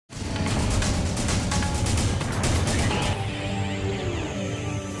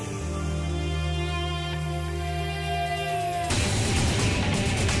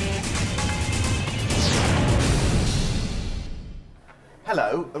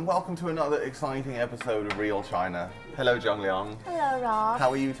and welcome to another exciting episode of Real China. Hello, Zhongliang. Hello, Rob. How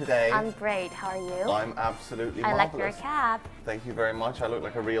are you today? I'm great. How are you? I'm absolutely I marvelous. like your cap. Thank you very much. I look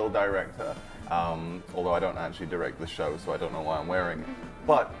like a real director, although I don't actually direct the show, so I don't know why I'm wearing it.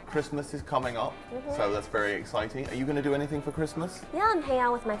 But Christmas is coming up, so that's very exciting. Are you going to do anything for Christmas? Yeah, I'm hanging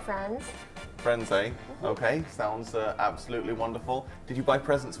out with my friends. Friends, eh? Okay, sounds absolutely wonderful. Did you buy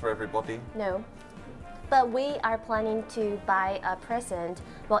presents for everybody? No. But we are planning to buy a present.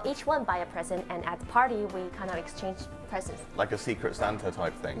 Well, each one buy a present, and at the party, we kind of exchange presents. Like a Secret Santa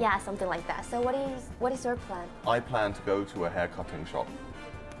type thing? Yeah, something like that. So what is your plan? I plan to go to a hair cutting shop.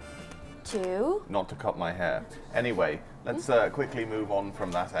 To? Not to cut my hair. Anyway, let's quickly move on from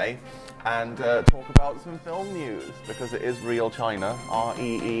that, eh? And talk about some film news, because it is Real China,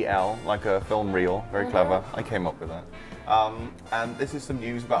 R-E-E-L, like a film reel. Very clever. I came up with that. And this is some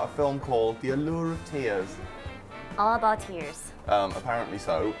news about a film called The Allure of Tears. All about tears. Apparently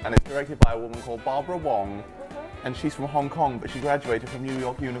so. And it's directed by a woman called Barbara Wong. And she's from Hong Kong, but she graduated from New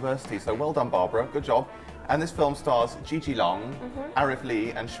York University. So well done, Barbara. Good job. And this film stars Gigi Long, Arif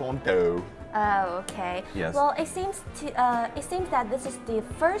Lee, and Sean Doe. Oh, okay. Yes. Well, it seems that this is the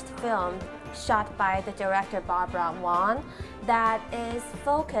first film shot by the director Barbara Wong that is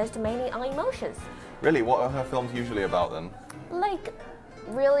focused mainly on emotions. Really, what are her films usually about then? Like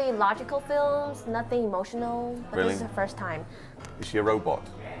really logical films, nothing emotional. But Really? This is the first time. Is she a robot?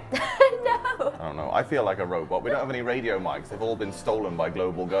 No. I don't know. I feel like a robot. We don't have any radio mics. They've all been stolen by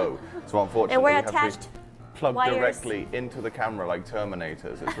Global Go. So unfortunately, And we're we have attached to plug wires directly into the camera like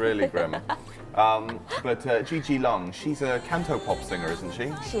Terminators. It's really grim. But Gigi Long, she's a canto pop singer, isn't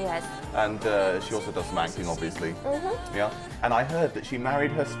she? She is. And she also does some acting, obviously. Yeah. And I heard that she married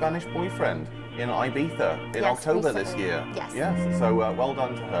her Spanish boyfriend in Ibiza in October this year. Yes. Yes. So well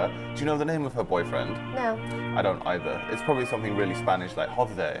done to her. Do you know the name of her boyfriend? No. I don't either. It's probably something really Spanish, like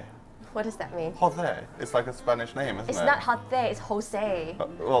Jose. What does that mean? Jose. It's like a Spanish name, isn't it? It's not Jose, it's Jose.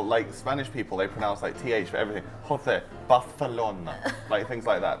 Well, like Spanish people, they pronounce like TH for everything. Jose, Barcelona, like things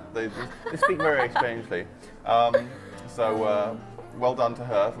like that. They speak very strangely. Well done to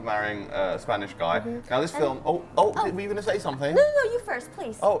her for marrying a Spanish guy. Now this film. Oh, were you going to say something? No, you first,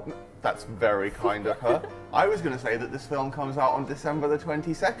 please. Oh, that's very kind of her. I was going to say that this film comes out on December the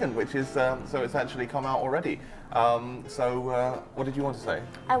 22nd, which is so it's actually come out already. What did you want to say?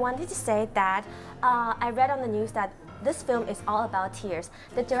 I wanted to say that I read on the news that this film is all about tears.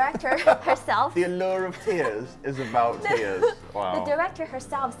 The director herself. The Allure of Tears is about tears. Wow. The director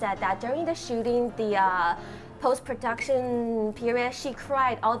herself said that during the shooting, the post-production period, she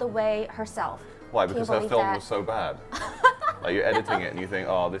cried all the way herself. Why? Because her film was so bad. Like you're editing it and you think,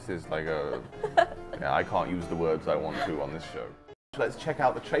 oh, this is like a. Yeah, I can't use the words I want to on this show. Let's check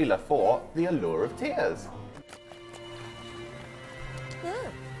out the trailer for The Allure of Tears.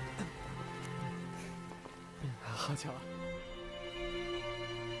 Yeah. 好巧啊！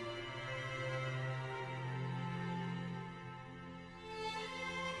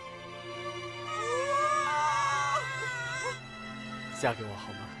嫁给我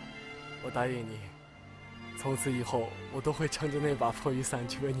好吗？我答应你，从此以后我都会撑着那把破雨伞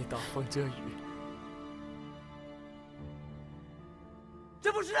去为你挡风遮雨。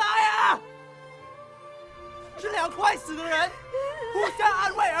这不是爱啊，是两快死的人互相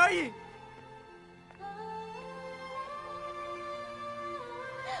安慰而已。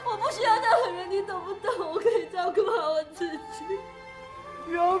 我不需要任何人，你懂不懂？我可以照顾好我自己。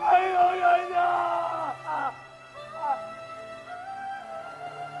有没有人啊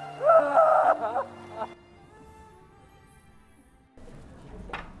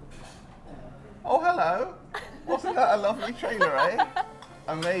？Oh, hello. Wasn't that a lovely trailer, eh?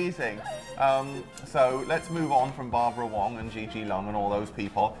 Amazing. So let's move on from Barbara Wong and Gigi Long and all those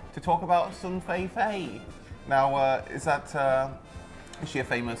people to talk about Sun Fei Fei. Now, is she a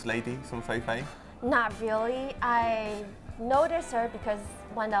famous lady, Sun Fei Fei? Not really. I noticed her because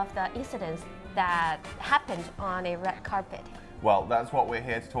one of the incidents that happened on a red carpet. Well, that's what we're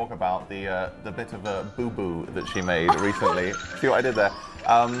here to talk about, the bit of a boo-boo that she made recently. See what I did there?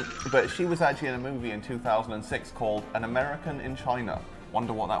 But she was actually in a movie in 2006 called An American in China.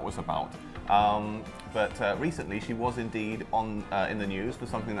 Wonder what that was about. But recently she was indeed in the news for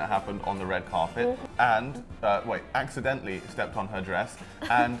something that happened on the red carpet and, accidentally stepped on her dress.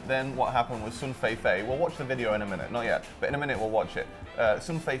 And then what happened was Sun Fei Fei, we'll watch the video in a minute, not yet, but in a minute we'll watch it.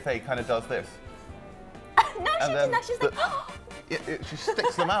 Sun Fei Fei kind of does this. No, she did not. She's like, she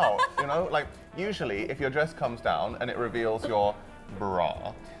sticks them out, you know? Like, usually if your dress comes down and it reveals your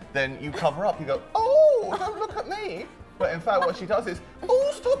bra, then you cover up, you go, oh, don't look at me. But in fact, what she does is,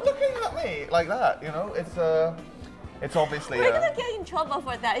 oh, stop looking at me, like that, you know? It's It's obviously. We're gonna get in trouble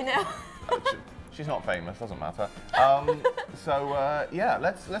for that, you know. She's not famous, doesn't matter. Yeah,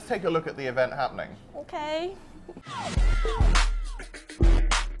 let's take a look at the event happening. Okay.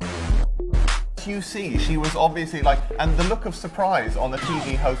 You see, she was obviously like, and the look of surprise on the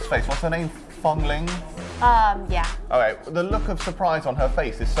TV host's face. What's her name? Feng Ling? Yeah. Okay, the look of surprise on her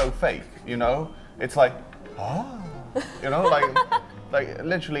face is so fake, you know? It's like, you know, like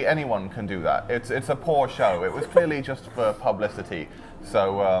literally anyone can do that. It's a poor show. It was clearly just for publicity.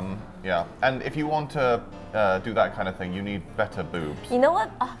 So, yeah. And if you want to do that kind of thing, you need better boobs. You know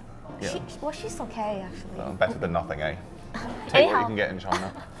what? Yeah. She's okay, actually. Better than nothing, eh? Take what you can get in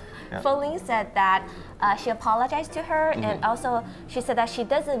China. Yeah. Feng Ling said that she apologized to her, and also she said that she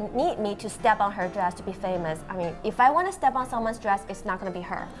doesn't need me to step on her dress to be famous. I mean, if I want to step on someone's dress, it's not going to be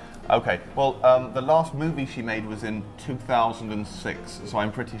her. Okay, well, the last movie she made was in 2006, so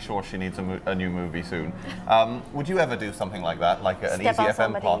I'm pretty sure she needs a new movie soon. Would you ever do something like that, like an Easy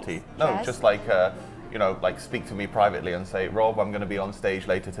FM party? No, dress? Just like, you know, like speak to me privately and say, Rob, I'm going to be on stage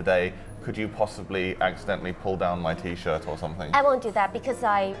later today. Could you possibly accidentally pull down my T-shirt or something? I won't do that because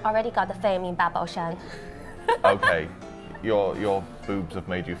I already got the fame in Babaoshan. Okay, your boobs have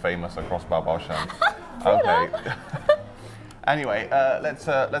made you famous across Babaoshan. Okay. Anyway,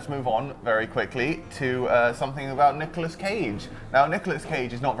 let's move on very quickly to something about Nicolas Cage. Now, Nicolas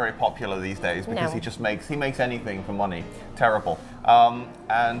Cage is not very popular these days because he makes anything for money. Terrible.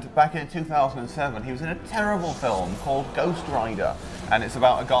 And back in 2007, he was in a terrible film called Ghost Rider, and it's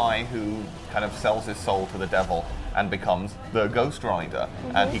about a guy who kind of sells his soul to the devil and becomes the Ghost Rider,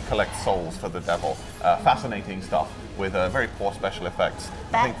 and he collects souls for the devil. Fascinating stuff with very poor special effects.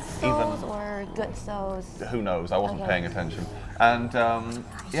 Bad souls or good souls? Who knows? I wasn't paying attention. And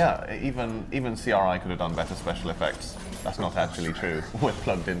yeah, even CRI could have done better special effects. That's not actually true. We're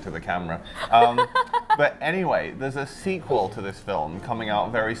plugged into the camera. But anyway, there's a sequel to this film coming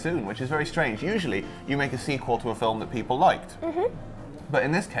out very soon, which is very strange. Usually, you make a sequel to a film that people liked. But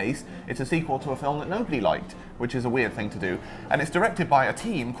in this case, it's a sequel to a film that nobody liked, which is a weird thing to do. And it's directed by a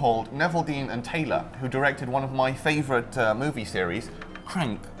team called Neville, Dean and Taylor, who directed one of my favorite movie series,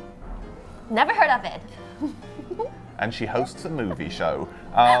 Crank. Never heard of it. And she hosts a movie show.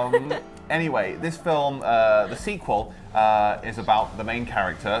 Anyway, this film, the sequel, is about the main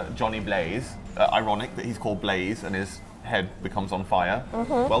character, Johnny Blaze. Ironic that he's called Blaze and his head becomes on fire.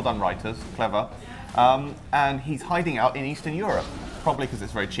 Well done, writers, clever. And he's hiding out in Eastern Europe, probably because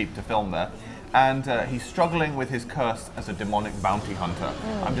it's very cheap to film there. And he's struggling with his curse as a demonic bounty hunter.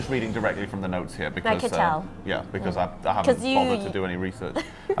 I'm just reading directly from the notes here because I could tell. Yeah, because I haven't bothered to do any research.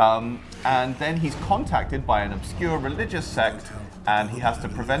 And then he's contacted by an obscure religious sect, and he has to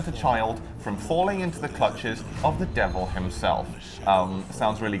prevent a child from falling into the clutches of the devil himself.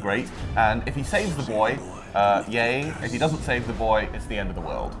 Sounds really great. And if he saves the boy, yay. If he doesn't save the boy, it's the end of the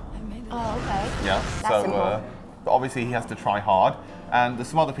world. Oh, okay. Yeah. So obviously he has to try hard. And there's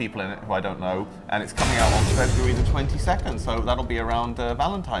some other people in it who I don't know, and it's coming out on February the 22nd, so that'll be around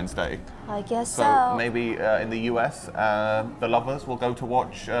Valentine's Day. I guess so. So maybe in the US, the lovers will go to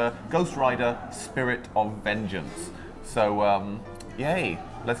watch Ghost Rider: Spirit of Vengeance. So, yay!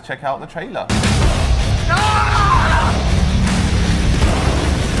 Let's check out the trailer.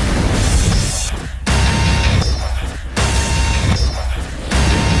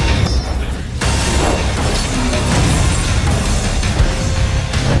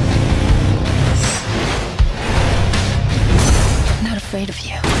 Afraid of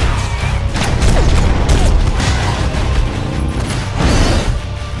you.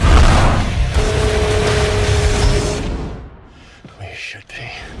 We should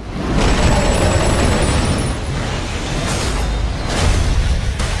be.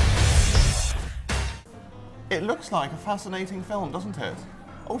 It looks like a fascinating film, doesn't it?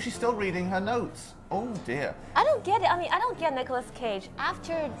 Oh, she's still reading her notes. Oh dear. I don't get it. I mean, I don't get Nicolas Cage.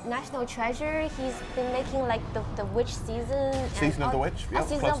 After National Treasure, he's been making like the Witch season. Season of the Witch? Yeah,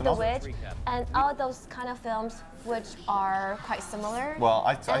 Season of the Witch. And all those kind of films which are quite similar. Well,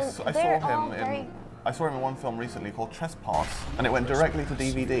 I saw him in one film recently called Trespass, and it went directly to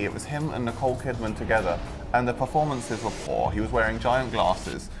DVD. It was him and Nicole Kidman together, and the performances were poor. He was wearing giant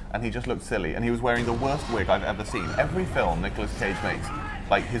glasses, and he just looked silly, and he was wearing the worst wig I've ever seen. Every film Nicolas Cage makes,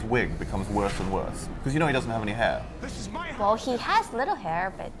 like his wig becomes worse and worse, because you know he doesn't have any hair. Well, he has little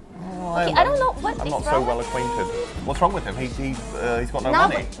hair, but okay, I don't know what I'm is not wrong so well with acquainted. him. What's wrong with him? He's got no Not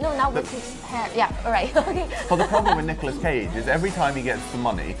money. not with his hair. Yeah, all right. Okay. Well, the problem with Nicolas Cage is every time he gets some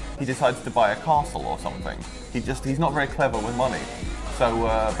money, he decides to buy a castle or something. He's not very clever with money.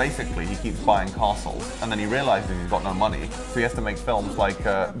 So basically, he keeps buying castles, and then he realizes he's got no money, so he has to make films like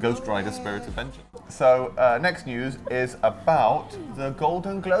Ghost Rider: Spirit of Vengeance. So next news is about the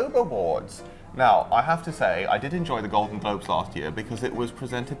Golden Globe Awards. Now, I have to say, I did enjoy the Golden Globes last year because it was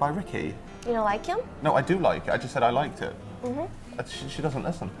presented by Ricky. You don't like him? No, I do like it. I just said I liked it. She doesn't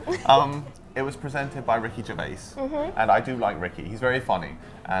listen. It was presented by Ricky Gervais, and I do like Ricky. He's very funny,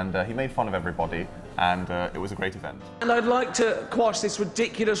 and he made fun of everybody, and it was a great event. And I'd like to quash this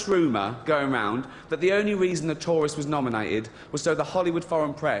ridiculous rumour going around that the only reason The Tourist was nominated was so the Hollywood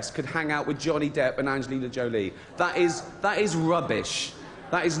foreign press could hang out with Johnny Depp and Angelina Jolie. That is rubbish.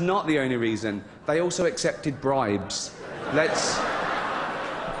 That is not the only reason. They also accepted bribes. Let's...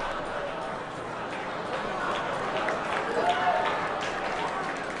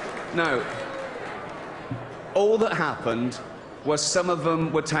 No. All that happened was some of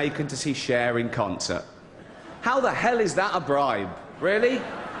them were taken to see Cher in concert. How the hell is that a bribe? Really? Do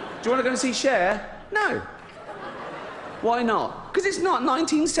you want to go and see Cher? No. Why not? Because it's not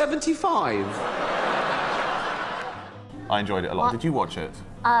 1975. I enjoyed it a lot. Well, did you watch it?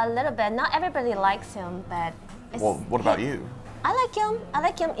 A little bit. Not everybody likes him, but... Well, what about you? I like him. I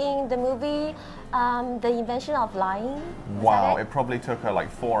like him in the movie, The Invention of Lying. Wow, it probably took her like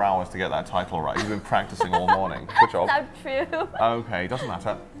 4 hours to get that title right. You've been practicing all morning. Good job. Not true. Okay, doesn't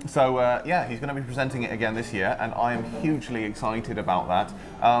matter. So, yeah, he's going to be presenting it again this year, and I am hugely excited about that.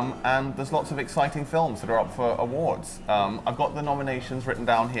 And there's lots of exciting films that are up for awards. I've got the nominations written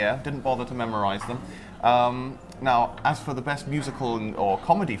down here. Didn't bother to memorize them. Now, as for the best musical or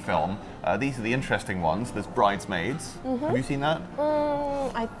comedy film, these are the interesting ones. There's Bridesmaids. Have you seen that?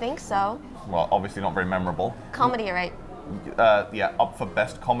 I think so. Well, obviously not very memorable. Comedy, right? Yeah, up for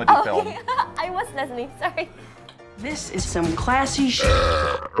best comedy film. I was listening, sorry. This is some classy shit.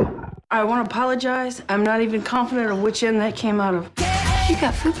 I want to apologize. I'm not even confident of which end that came out of. You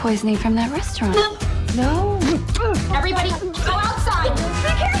got food poisoning from that restaurant. No. Everybody, go outside.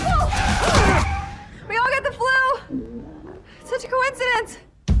 Be careful! We all got the flu. Such a coincidence.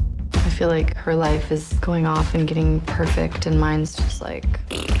 I feel like her life is going off and getting perfect, and mine's just like...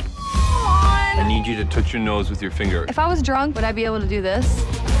 I need you to touch your nose with your finger. If I was drunk, would I be able to do this?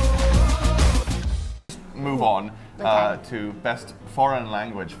 Move on to best foreign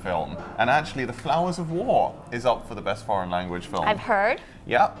language film. And actually, The Flowers of War is up for the best foreign language film. I've heard.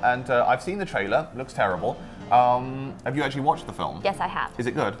 Yeah, and I've seen the trailer. It looks terrible. Have you actually watched the film? Yes, I have. Is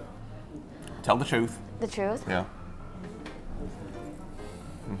it good? Tell the truth. The truth? Yeah.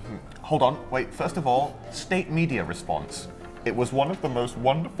 Hold on, wait, first of all, state media response. It was one of the most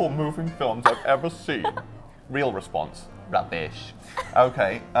wonderful moving films I've ever seen. Real response, rubbish.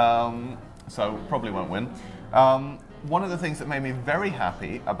 Okay, so probably won't win. One of the things that made me very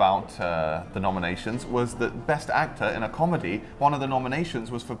happy about the nominations was that Best Actor in a Comedy, one of the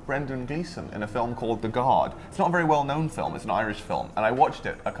nominations was for Brendan Gleeson in a film called The Guard. It's not a very well-known film, it's an Irish film, and I watched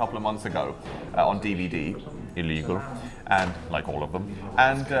it a couple of months ago on DVD, illegal, and like all of them,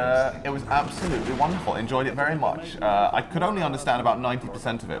 and it was absolutely wonderful. Enjoyed it very much. I could only understand about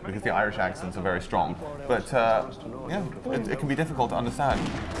 90% of it because the Irish accents are very strong, but yeah, it can be difficult to understand.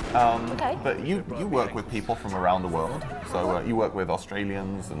 Okay. But you work with people from around the world, so you work with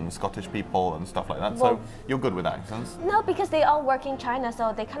Australians and Scottish people and stuff like that, so you're good with accents. No, because they all work in China,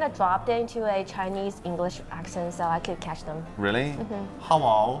 so they kind of dropped it into a Chinese-English accent, so I could catch them. Really?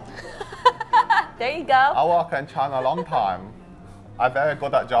 Hello. There you go. I work in China a long time. I'm very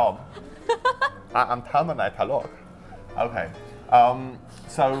good at job. I'm Terminator, look. Okay.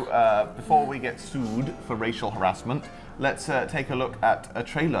 So before we get sued for racial harassment, let's take a look at a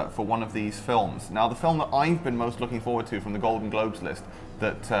trailer for one of these films. Now, the film that I've been most looking forward to from the Golden Globes list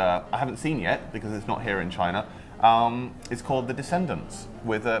that I haven't seen yet because it's not here in China is called The Descendants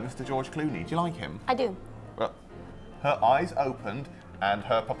with Mr. George Clooney. Do you like him? I do. Well, her eyes opened and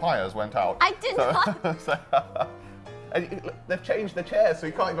her papayas went out. I did not. And they've changed the chair, so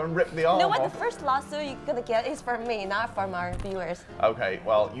you can't even rip the arm You know what? off. The first lawsuit you're gonna get is from me, not from our viewers. Okay,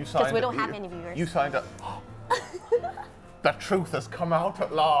 well, you signed. Because we don't have any viewers. You signed up. The truth has come out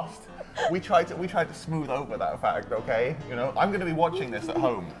at last. We tried to smooth over that fact, okay? You know, I'm going to be watching this at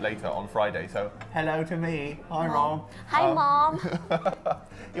home later on Friday. So, hello to me. Hi, Mom. Hi, Mom.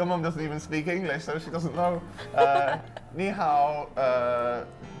 Your mum doesn't even speak English, so she doesn't know. Ni hao,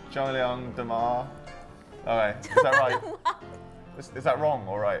 Zhang Dema. Okay, is that right? Is that wrong?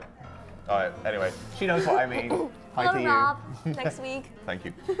 All right. All right. Anyway, she knows what I mean. Hi Hello, to you. Rob. Next week. Thank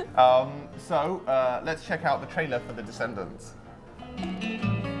you. So let's check out the trailer for The Descendants.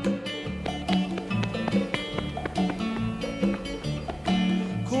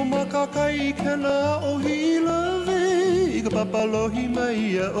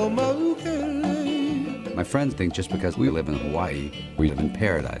 My friends think just because we live in Hawaii, we live in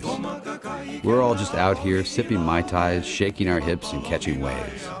paradise. We're all just out here sipping Mai Tais, shaking our hips and catching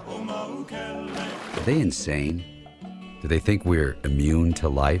waves. Are they insane? Do they think we're immune to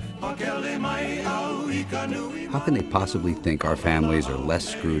life? How can they possibly think our families are less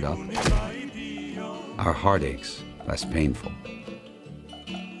screwed up? Our heartaches less painful?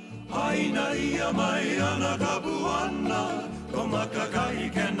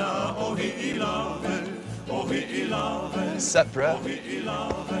 Separate.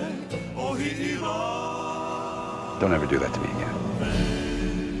 Don't ever do that to me again.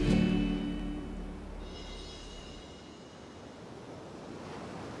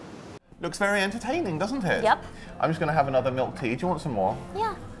 Looks very entertaining, doesn't it? Yep. I'm just going to have another milk tea. Do you want some more?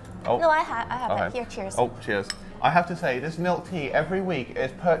 Yeah. Oh. No, I have Okay. it. Here, cheers. Oh, cheers. I have to say, this milk tea every week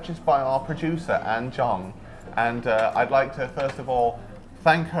is purchased by our producer, Anne Zhang. And I'd like to, first of all,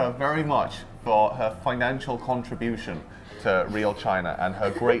 thank her very much for her financial contribution to Real China and her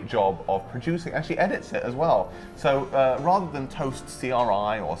great job of producing. And she edits it as well. So rather than toast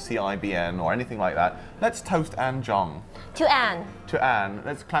CRI or CIBN or anything like that, let's toast Anne Zhang. To Anne. To Anne.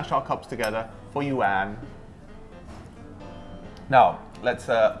 Let's clash our cups together for you, Anne. Now, let's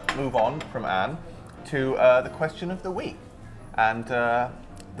move on from Anne to the question of the week. And there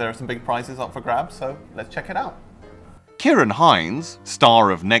are some big prizes up for grabs, so let's check it out. Kieran Hines,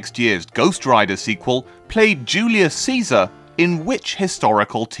 star of next year's Ghost Rider sequel, played Julius Caesar in which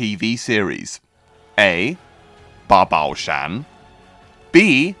historical TV series? A. Ba Bao Shan,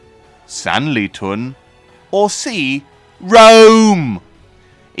 B. Sanlitun, or C. Rome?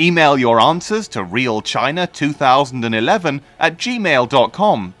 Email your answers to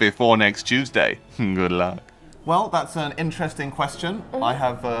reelchina2011@gmail.com before next Tuesday. Good luck. Well, that's an interesting question. I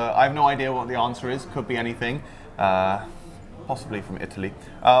have no idea what the answer is. Could be anything. Possibly from Italy.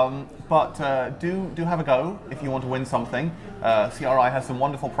 But do have a go if you want to win something. CRI has some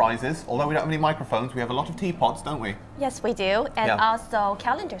wonderful prizes. Although we don't have any microphones, we have a lot of teapots, don't we? Yes, we do. And also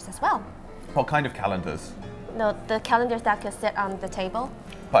calendars as well. What kind of calendars? No, the calendars that could sit on the table.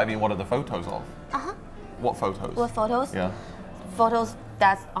 But I mean, what are the photos of? Uh-huh. What photos? What photos? Yeah. Photos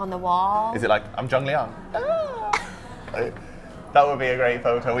that's on the wall. Is it like, I'm Zheng Liang? That would be a great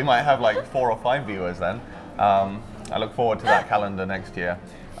photo. We might have like 4 or 5 viewers then. I look forward to that calendar next year.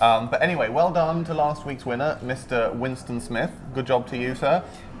 But anyway, well done to last week's winner, Mr. Winston Smith. Good job to you, sir.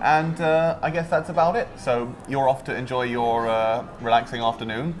 And I guess that's about it. So you're off to enjoy your relaxing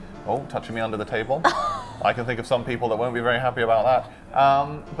afternoon. Oh, touching me under the table. I can think of some people that won't be very happy about that.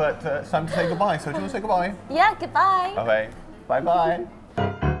 But it's time to say goodbye. So do you want to say goodbye? Yeah, goodbye. Okay. Bye-bye.